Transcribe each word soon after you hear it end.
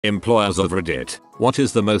Employers of Reddit, what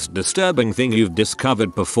is the most disturbing thing you've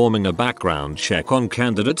discovered performing a background check on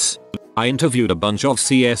candidates? I interviewed a bunch of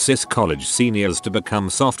CSIS college seniors to become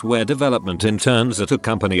software development interns at a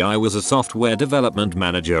company I was a software development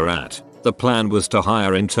manager at. The plan was to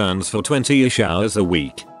hire interns for 20-ish hours a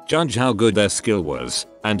week, judge how good their skill was,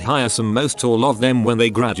 and hire most all of them when they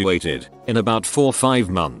graduated. In about 4-5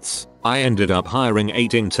 months, I ended up hiring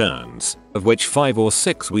 8 interns, of which 5 or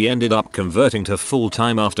 6 we ended up converting to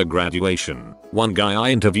full-time after graduation. One guy I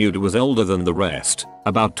interviewed was older than the rest,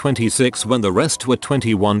 about 26 when the rest were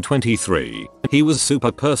 21-23. He was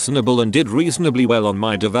super personable and did reasonably well on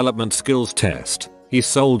my development skills test. He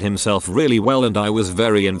sold himself really well and I was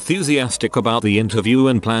very enthusiastic about the interview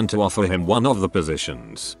and planned to offer him one of the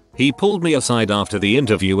positions. He pulled me aside after the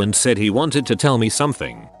interview and said he wanted to tell me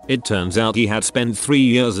something. It turns out he had spent 3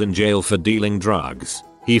 years in jail for dealing drugs.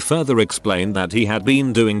 He further explained that he had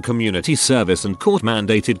been doing community service and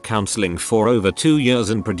court-mandated counseling for over 2 years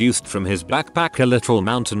and produced from his backpack a literal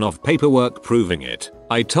mountain of paperwork proving it.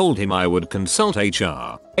 I told him I would consult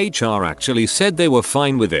HR. HR actually said they were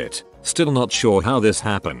fine with it. Still not sure how this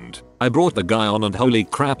happened. I brought the guy on and holy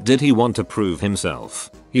crap did he want to prove himself.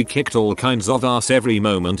 He kicked all kinds of ass every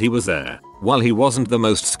moment he was there. While he wasn't the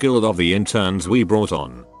most skilled of the interns we brought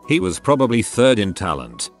on, he was probably third in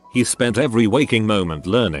talent. He spent every waking moment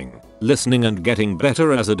learning, listening and getting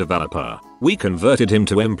better as a developer. We converted him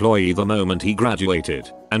to employee the moment he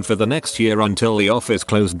graduated, and for the next year until the office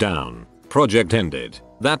closed down. Project ended.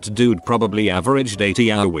 That dude probably averaged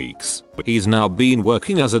 80-hour weeks. He's now been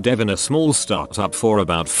working as a dev in a small startup for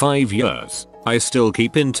about 5 years. I still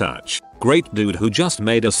keep in touch. Great dude who just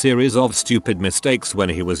made a series of stupid mistakes when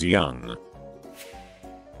he was young.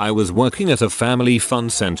 I was working at a family fun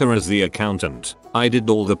center as the accountant. I did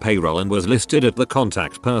all the payroll and was listed as the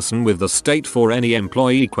contact person with the state for any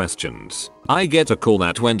employee questions. I get a call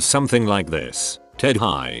that went something like this. Ted,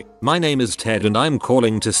 hi. My name is Ted and I'm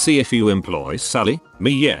calling to see if you employ Sally.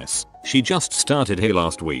 Me, yes. She just started here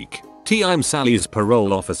last week. T, I'm Sally's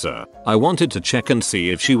parole officer. I wanted to check and see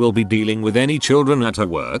if she will be dealing with any children at her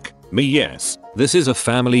work. Me, yes. This is a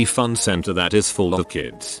family fun center that is full of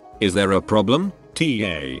kids. Is there a problem?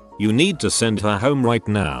 TA, you need to send her home right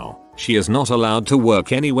now. She is not allowed to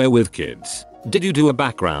work anywhere with kids. Did you do a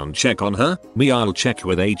background check on her? Me, I'll check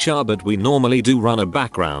with HR but we normally do run a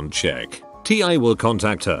background check. I will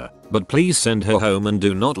contact her, but please send her home and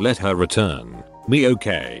do not let her return. Me,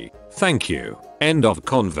 okay. Thank you. End of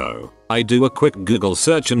convo. I do a quick Google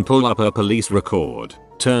search and pull up her police record.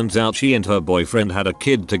 Turns out she and her boyfriend had a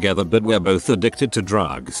kid together but were both addicted to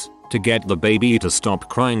drugs. To get the baby to stop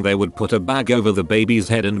crying they would put a bag over the baby's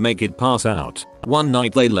head and make it pass out. One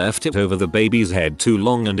night they left it over the baby's head too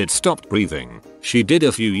long and it stopped breathing. She did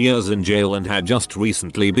a few years in jail and had just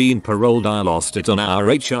recently been paroled. I lost it on our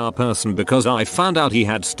HR person because I found out he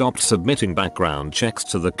had stopped submitting background checks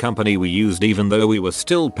to the company we used even though we were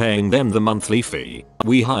still paying them the monthly fee.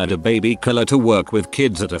 We hired a baby killer to work with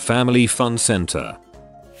kids at a family fun center.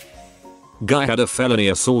 Guy had a felony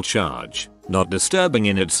assault charge. Not disturbing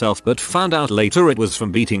in itself but found out later it was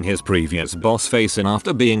from beating his previous boss face in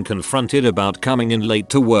after being confronted about coming in late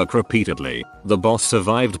to work repeatedly. The boss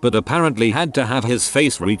survived but apparently had to have his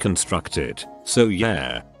face reconstructed. So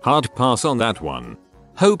yeah, hard pass on that one.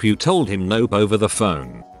 Hope you told him nope over the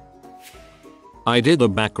phone. I did a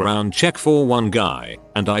background check for one guy,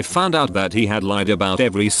 and I found out that he had lied about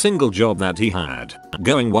every single job that he had.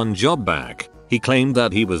 Going one job back, he claimed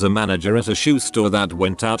that he was a manager at a shoe store that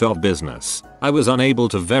went out of business. I was unable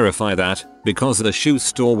to verify that, because the shoe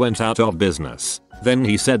store went out of business. Then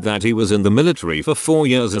he said that he was in the military for 4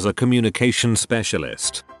 years as a communication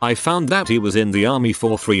specialist. I found that he was in the army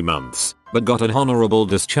for 3 months, but got an honorable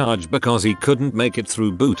discharge because he couldn't make it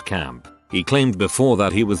through boot camp. He claimed before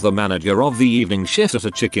that he was the manager of the evening shift at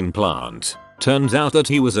a chicken plant. Turns out that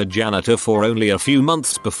he was a janitor for only a few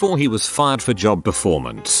months before he was fired for job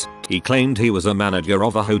performance. He claimed he was a manager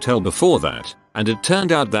of a hotel before that, and it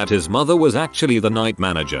turned out that his mother was actually the night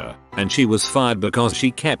manager, and she was fired because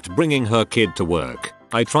she kept bringing her kid to work.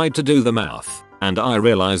 I tried to do the math, and I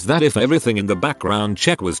realized that if everything in the background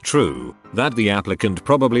check was true, that the applicant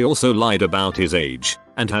probably also lied about his age,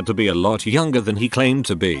 and had to be a lot younger than he claimed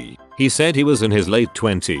to be. He said he was in his late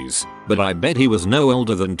 20s, but I bet he was no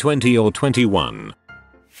older than 20 or 21.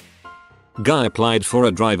 Guy applied for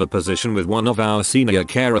a driver position with one of our senior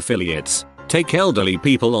care affiliates. Take elderly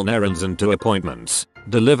people on errands and to appointments,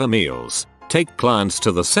 deliver meals, take clients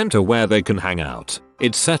to the center where they can hang out,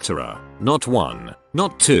 etc. Not 1,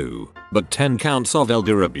 not 2, but 10 counts of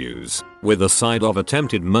elder abuse, with a side of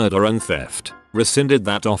attempted murder and theft. Rescinded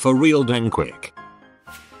that offer real dang quick.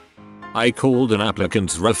 I called an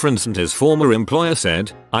applicant's reference and his former employer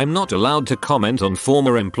said, "I'm not allowed to comment on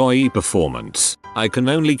former employee performance. I can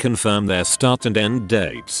only confirm their start and end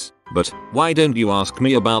dates." "But why don't you ask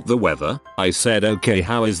me about the weather?" I said. "Okay,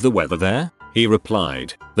 how is the weather there?" He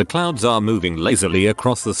replied, "The clouds are moving lazily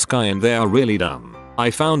across the sky and they are really dumb."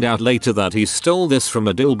 I found out later that he stole this from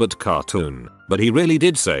a Dilbert cartoon, but he really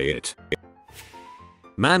did say it.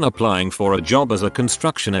 Man applying for a job as a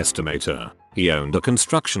construction estimator. He owned a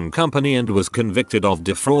construction company and was convicted of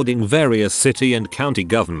defrauding various city and county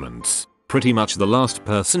governments. Pretty much the last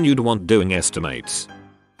person you'd want doing estimates.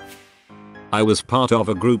 I was part of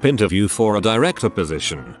a group interview for a director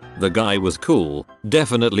position. The guy was cool,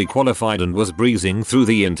 definitely qualified, and was breezing through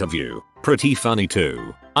the interview. Pretty funny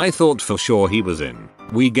too. I thought for sure he was in.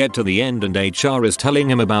 We get to the end and HR is telling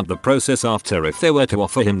him about the process after if they were to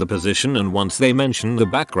offer him the position, and once they mention the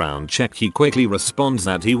background check he quickly responds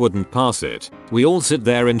that he wouldn't pass it. We all sit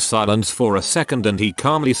there in silence for a second and he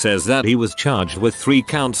calmly says that he was charged with 3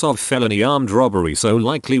 counts of felony armed robbery, so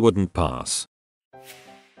likely wouldn't pass.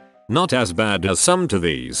 Not as bad as some to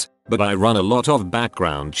these, but I run a lot of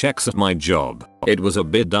background checks at my job. It was a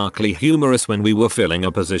bit darkly humorous when we were filling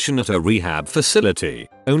a position at a rehab facility,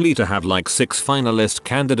 only to have like 6 finalist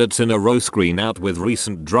candidates in a row screen out with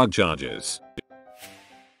recent drug charges.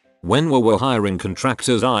 When we were hiring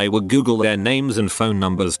contractors, I would Google their names and phone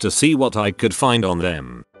numbers to see what I could find on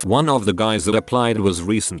them. One of the guys that applied was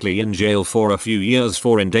recently in jail for a few years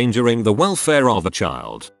for endangering the welfare of a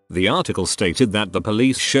child. The article stated that the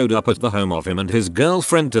police showed up at the home of him and his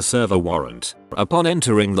girlfriend to serve a warrant. Upon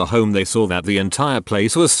entering the home, they saw that the entire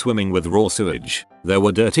place was swimming with raw sewage. There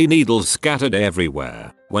were dirty needles scattered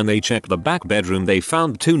everywhere. When they checked the back bedroom, they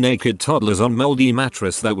found 2 naked toddlers on moldy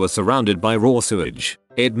mattress that were surrounded by raw sewage.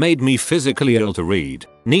 It made me physically ill to read.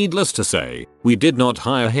 Needless to say, we did not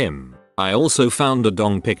hire him. I also found a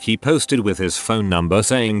dong pic he posted with his phone number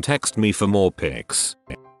saying text me for more pics.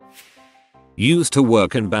 Used to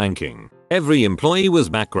work in banking. Every employee was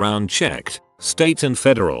background checked, state and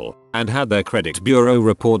federal, and had their credit bureau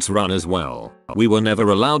reports run as well. We were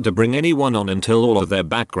never allowed to bring anyone on until all of their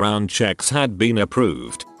background checks had been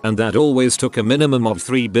approved, and that always took a minimum of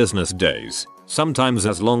 3 business days, sometimes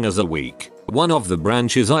as long as a week. One of the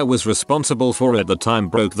branches I was responsible for at the time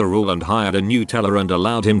broke the rule and hired a new teller and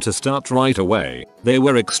allowed him to start right away. They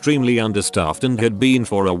were extremely understaffed and had been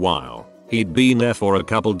for a while. He'd been there for a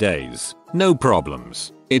couple days. No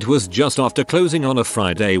problems. It was just after closing on a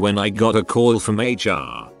Friday when I got a call from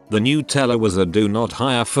HR. The new teller was a do not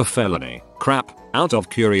hire for felony. Crap. Out of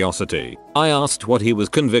curiosity, I asked what he was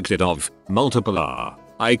convicted of. Multiple R.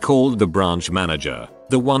 I called the branch manager,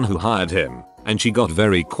 the one who hired him, and she got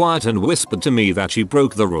very quiet and whispered to me that she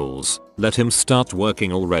broke the rules. Let him start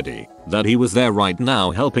working already. That he was there right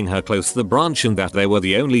now helping her close the branch and that they were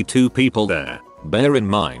the only 2 people there. Bear in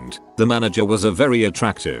mind, the manager was a very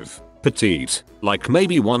attractive, petite, like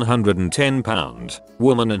maybe 110 pound,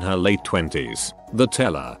 woman in her late 20s. The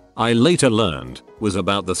teller, I later learned, was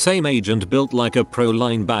about the same age and built like a pro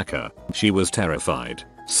linebacker. She was terrified,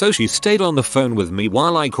 so she stayed on the phone with me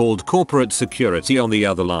while I called corporate security on the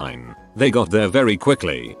other line. They got there very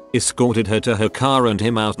quickly, escorted her to her car and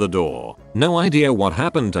him out the door. No idea what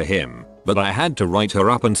happened to him, but I had to write her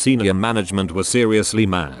up and senior management was seriously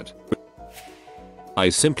mad. I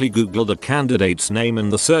simply googled a candidate's name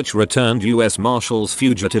and the search returned US Marshals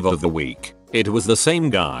Fugitive of the Week. It was the same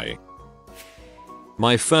guy.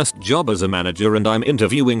 My first job as a manager and I'm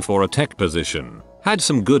interviewing for a tech position. Had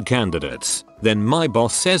some good candidates. Then my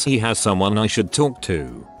boss says he has someone I should talk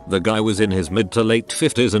to. The guy was in his mid to late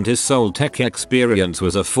 50s and his sole tech experience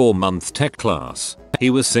was a 4-month tech class. He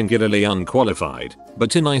was singularly unqualified,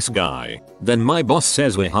 but a nice guy. Then my boss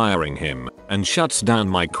says we're hiring him, and shuts down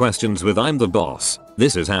my questions with "I'm the boss.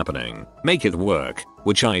 This is happening. Make it work,"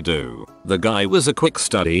 which I do. The guy was a quick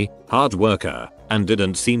study, hard worker, and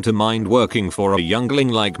didn't seem to mind working for a youngling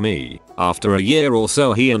like me. After a year or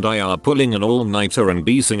so he and I are pulling an all-nighter and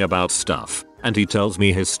beasing about stuff, and he tells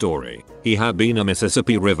me his story. He had been a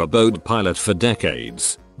Mississippi riverboat pilot for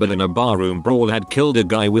decades, but in a barroom brawl had killed a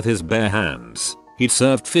guy with his bare hands. He'd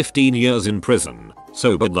served 15 years in prison,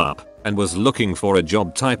 sobered up, and was looking for a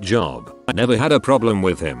job. I never had a problem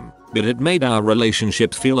with him, but it made our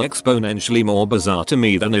relationship feel exponentially more bizarre to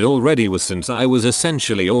me than it already was, since I was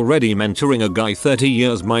essentially already mentoring a guy 30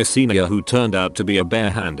 years my senior who turned out to be a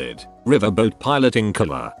barehanded, riverboat piloting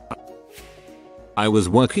killer. I was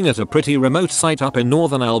working at a pretty remote site up in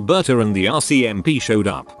northern Alberta and the RCMP showed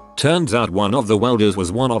up. Turns out one of the welders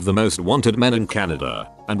was one of the most wanted men in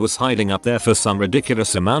Canada, and was hiding up there for some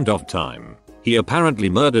ridiculous amount of time. He apparently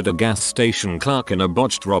murdered a gas station clerk in a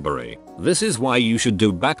botched robbery. This is why you should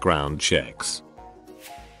do background checks.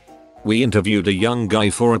 We interviewed a young guy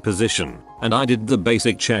for a position, and I did the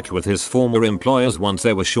basic check with his former employers once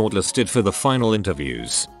they were shortlisted for the final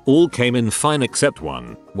interviews. All came in fine except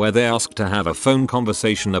one, where they asked to have a phone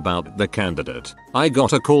conversation about the candidate. I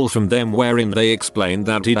got a call from them wherein they explained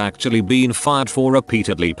that he'd actually been fired for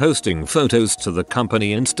repeatedly posting photos to the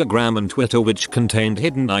company Instagram and Twitter which contained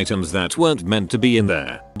hidden items that weren't meant to be in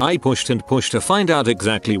there. I pushed and pushed to find out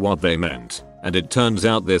exactly what they meant. And it turns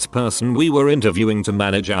out this person we were interviewing to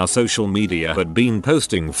manage our social media had been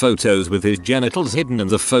posting photos with his genitals hidden in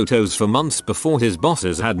the photos for months before his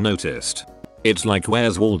bosses had noticed. It's like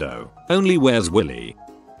Where's Waldo? Only where's Willy?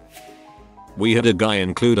 We had a guy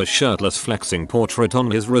include a shirtless flexing portrait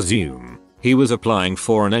on his resume. He was applying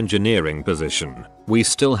for an engineering position. We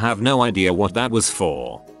still have no idea what that was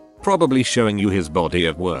for. Probably showing you his body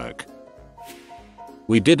at work.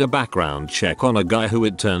 We did a background check on a guy who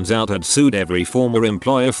it turns out had sued every former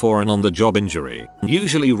employer for an on-the-job injury,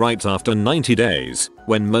 usually right after 90 days,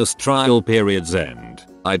 when most trial periods end.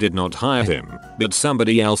 I did not hire him, but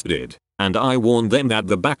somebody else did, and I warned them that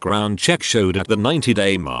the background check showed at the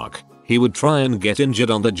 90-day mark he would try and get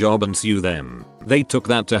injured on the job and sue them. They took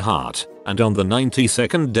that to heart, and on the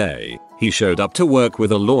 92nd day, he showed up to work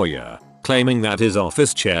with a lawyer, claiming that his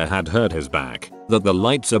office chair had hurt his back, that the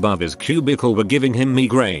lights above his cubicle were giving him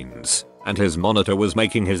migraines, and his monitor was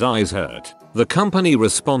making his eyes hurt. The company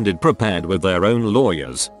responded prepared with their own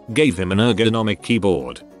lawyers, gave him an ergonomic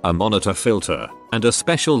keyboard, a monitor filter, and a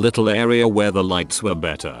special little area where the lights were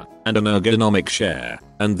better, and an ergonomic chair,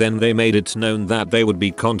 and then they made it known that they would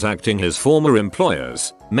be contacting his former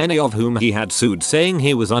employers, many of whom he had sued saying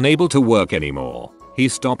he was unable to work anymore. He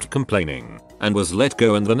stopped complaining and was let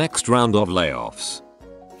go in the next round of layoffs.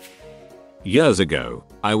 Years ago,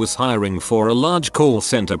 I was hiring for a large call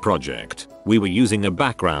center project. We were using a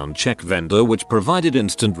background check vendor which provided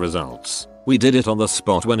instant results. We did it on the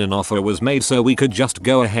spot when an offer was made so we could just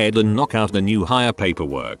go ahead and knock out the new hire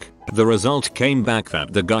paperwork. The result came back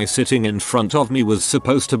that the guy sitting in front of me was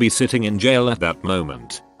supposed to be sitting in jail at that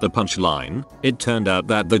moment. The punchline? It turned out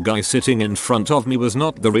that the guy sitting in front of me was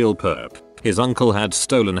not the real perp. His uncle had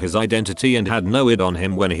stolen his identity and had no id on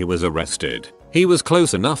him when he was arrested. He was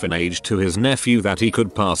close enough in age to his nephew that he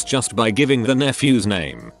could pass just by giving the nephew's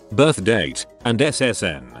name, birth date, and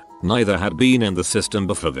SSN. Neither had been in the system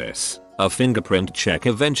before this. A fingerprint check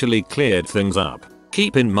eventually cleared things up.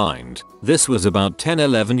 Keep in mind, this was about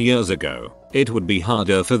 10-11 years ago. It would be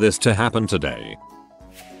harder for this to happen today.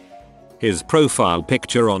 His profile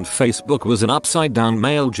picture on Facebook was an upside down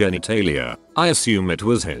male genitalia. I assume it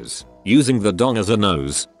was his. Using the dong as a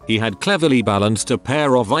nose, he had cleverly balanced a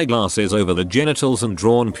pair of eyeglasses over the genitals and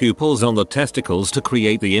drawn pupils on the testicles to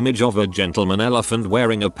create the image of a gentleman elephant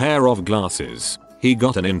wearing a pair of glasses. He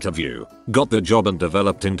got an interview, got the job and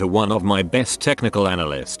developed into one of my best technical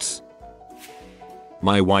analysts.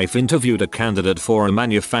 My wife interviewed a candidate for a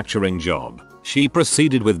manufacturing job. She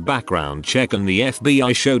proceeded with background check and the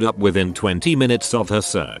FBI showed up within 20 minutes of her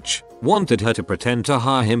search. Wanted her to pretend to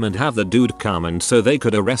hire him and have the dude come in so they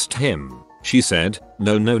could arrest him. She said,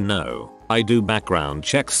 no. I do background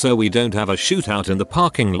checks so we don't have a shootout in the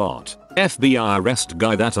parking lot. FBI arrest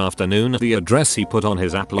guy that afternoon at the address he put on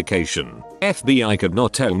his application. FBI could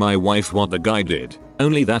not tell my wife what the guy did,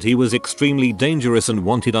 only that he was extremely dangerous and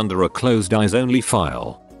wanted under a closed eyes only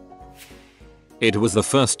file. It was the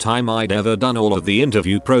first time I'd ever done all of the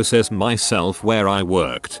interview process myself where I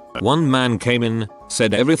worked. One man came in,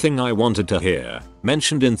 said everything I wanted to hear,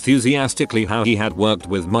 mentioned enthusiastically how he had worked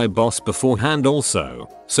with my boss beforehand also,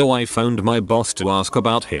 so I phoned my boss to ask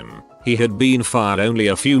about him. He had been fired only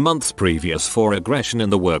a few months previous for aggression in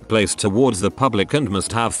the workplace towards the public and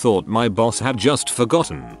must have thought my boss had just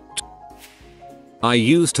forgotten. I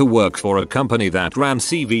used to work for a company that ran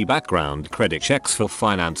CV background credit checks for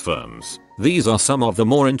finance firms. These are some of the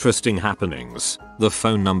more interesting happenings. The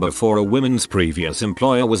phone number for a woman's previous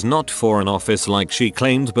employer was not for an office like she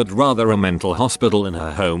claimed but rather a mental hospital in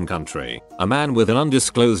her home country. A man with an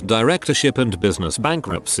undisclosed directorship and business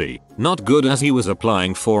bankruptcy. Not good as he was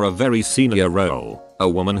applying for a very senior role. A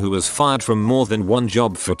woman who was fired from more than one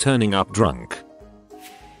job for turning up drunk.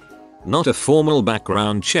 Not a formal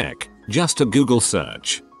background check, just a Google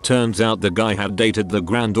search. Turns out the guy had dated the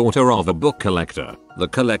granddaughter of a book collector. The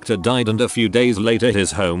collector died and a few days later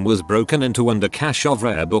his home was broken into and a cache of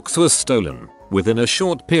rare books was stolen. Within a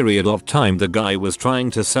short period of time the guy was trying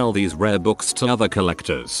to sell these rare books to other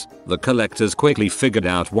collectors. The collectors quickly figured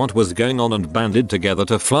out what was going on and banded together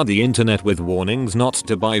to flood the internet with warnings not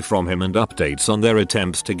to buy from him and updates on their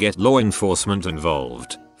attempts to get law enforcement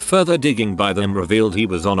involved. Further digging by them revealed he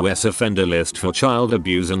was on a US offender list for child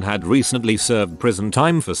abuse and had recently served prison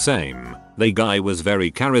time for same. The guy was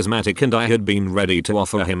very charismatic and I had been ready to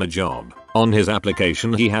offer him a job. On his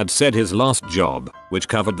application he had said his last job, which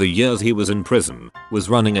covered the years he was in prison, was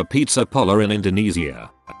running a pizza parlor in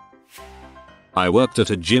Indonesia. I worked at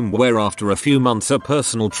a gym where after a few months a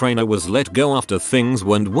personal trainer was let go after things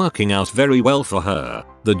weren't working out very well for her.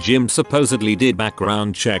 The gym supposedly did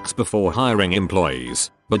background checks before hiring employees,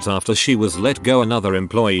 but after she was let go another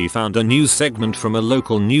employee found a news segment from a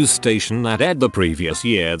local news station that aired the previous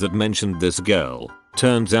year that mentioned this girl.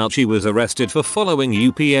 Turns out she was arrested for following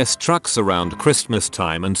UPS trucks around Christmas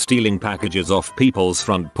time and stealing packages off people's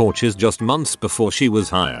front porches just months before she was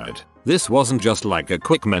hired. This wasn't just like a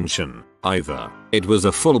quick mention, either. It was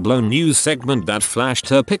a full-blown news segment that flashed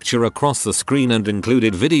her picture across the screen and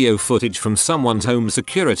included video footage from someone's home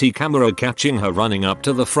security camera catching her running up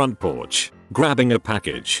to the front porch, grabbing a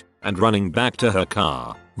package, and running back to her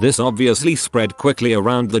car. This obviously spread quickly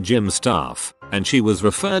around the gym staff, and she was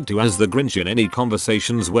referred to as the Grinch in any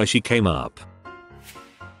conversations where she came up.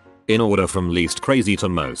 In order from least crazy to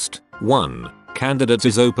most. 1. Candidate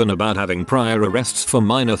is open about having prior arrests for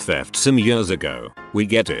minor theft some years ago. We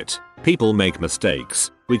get it. People make mistakes.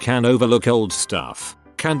 We can overlook old stuff.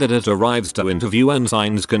 Candidate arrives to interview and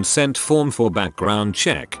signs consent form for background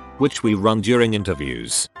check, which we run during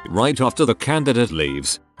interviews. Right after the candidate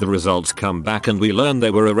leaves, the results come back and we learn they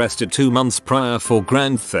were arrested 2 months prior for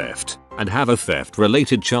grand theft and have a theft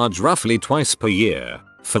related charge roughly twice per year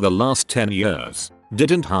for the last 10 years.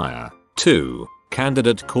 Didn't hire. 2.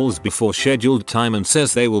 Candidate calls before scheduled time and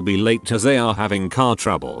says they will be late as they are having car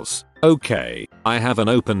troubles. Okay, I have an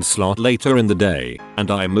open slot later in the day,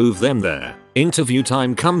 and I move them there. Interview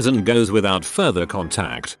time comes and goes without further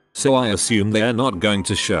contact, so I assume they're not going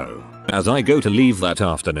to show. As I go to leave that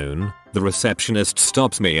afternoon, the receptionist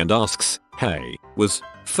stops me and asks, "Hey, was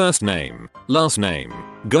first name, last name,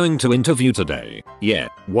 going to interview today?" "Yeah,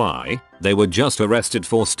 why?" "They were just arrested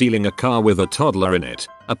for stealing a car with a toddler in it."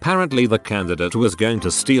 Apparently the candidate was going to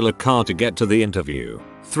steal a car to get to the interview.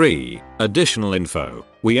 3. Additional info.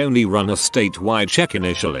 We only run a statewide check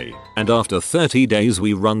initially, and after 30 days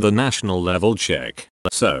we run the national level check.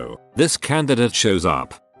 So, this candidate shows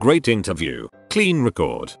up, great interview, clean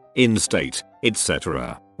record, in-state,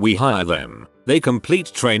 etc. We hire them. They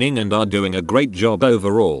complete training and are doing a great job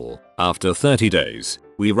overall. After 30 days,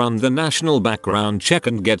 we run the national background check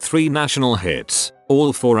and get 3 national hits,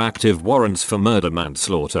 all for active warrants for murder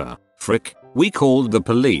manslaughter. Frick, we called the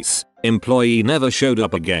police, employee never showed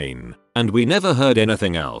up again, and we never heard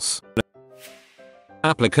anything else.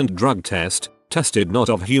 Applicant drug test, tested not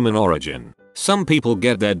of human origin. Some people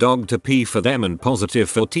get their dog to pee for them and positive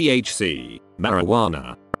for THC,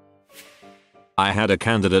 marijuana. I had a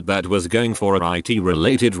candidate that was going for an IT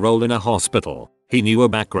related role in a hospital. He knew a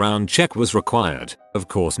background check was required, of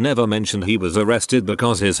course never mentioned he was arrested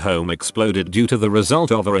because his home exploded due to the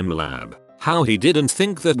result of a IM lab. How he didn't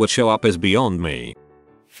think that would show up is beyond me.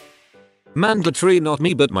 Mandatory not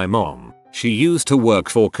me but my mom. She used to work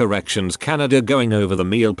for Corrections Canada going over the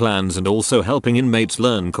meal plans and also helping inmates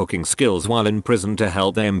learn cooking skills while in prison to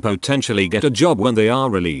help them potentially get a job when they are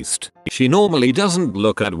released. She normally doesn't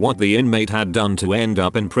look at what the inmate had done to end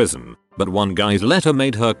up in prison, but one guy's letter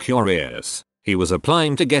made her curious. He was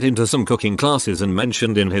applying to get into some cooking classes and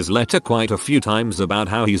mentioned in his letter quite a few times about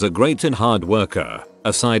how he's a great and hard worker,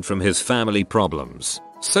 aside from his family problems.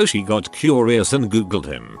 So she got curious and googled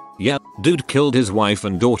him. Yeah, dude killed his wife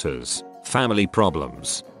and daughters. Family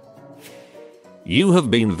problems. You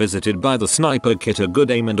have been visited by the sniper Kitter.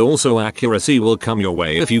 Good aim and also accuracy will come your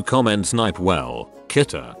way if you comment snipe well.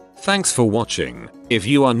 Kitter. Thanks for watching. If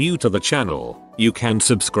you are new to the channel, you can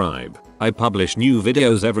subscribe. I publish new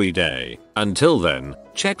videos every day. Until then,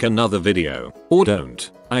 check another video, or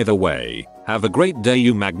don't. Either way, have a great day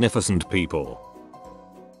you magnificent people.